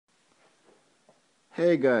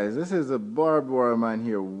Hey guys, this is a Barbed Wire Man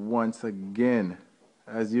here once again.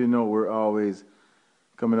 As you know, we're always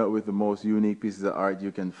coming up with the most unique pieces of art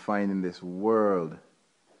you can find in this world.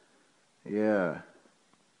 Yeah.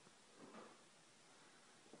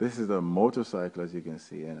 This is a motorcycle, as you can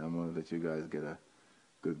see, and I'm gonna let you guys get a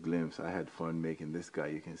good glimpse. I had fun making this guy.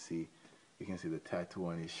 You can see the tattoo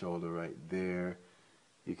on his shoulder right there.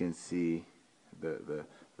 You can see the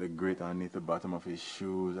grit underneath the bottom of his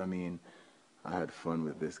shoes. I mean, I had fun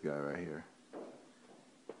with this guy right here.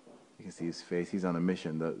 You can see his face. He's on a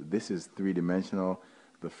mission. This is three-dimensional.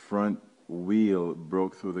 The front wheel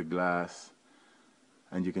broke through the glass,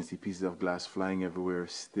 and you can see pieces of glass flying everywhere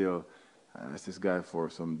still. I asked this guy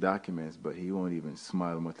for some documents, but he won't even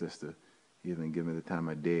smile, much less to even give me the time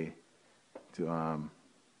of day to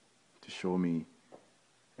show me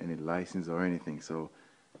any license or anything. So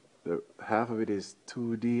the half of it is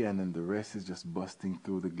 2D, and then the rest is just busting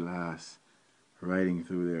through the glass, riding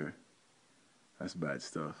through there. That's bad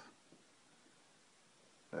stuff.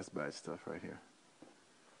 That's bad stuff right here.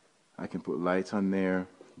 I can put lights on there,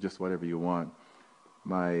 just whatever you want.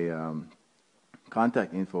 My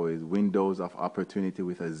contact info is windowsofopportunity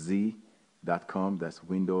with a Z.com. That's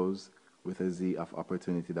windows with a Z of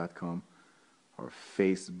opportunity.com, or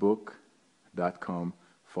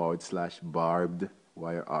facebook.com/barbed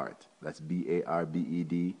wire art. That's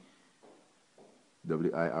BARBED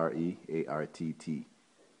WIREARTT.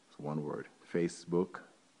 It's one word.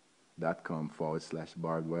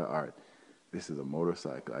 Facebook.com/barbed wire art. This is a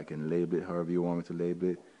motorcycle. I can label it however you want me to label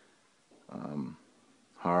it.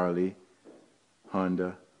 Harley,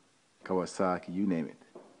 Honda, Kawasaki, you name it.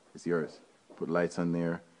 It's yours. Put lights on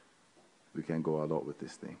there. We can go all out with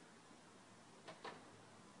this thing.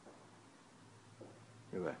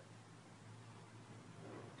 Look at that.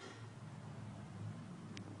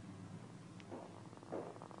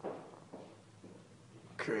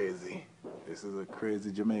 Crazy. This is a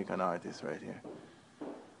crazy Jamaican artist right here.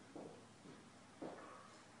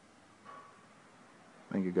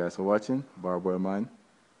 Thank you guys for watching. Barbed Wire Man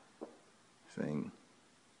saying,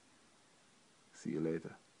 see you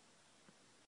later.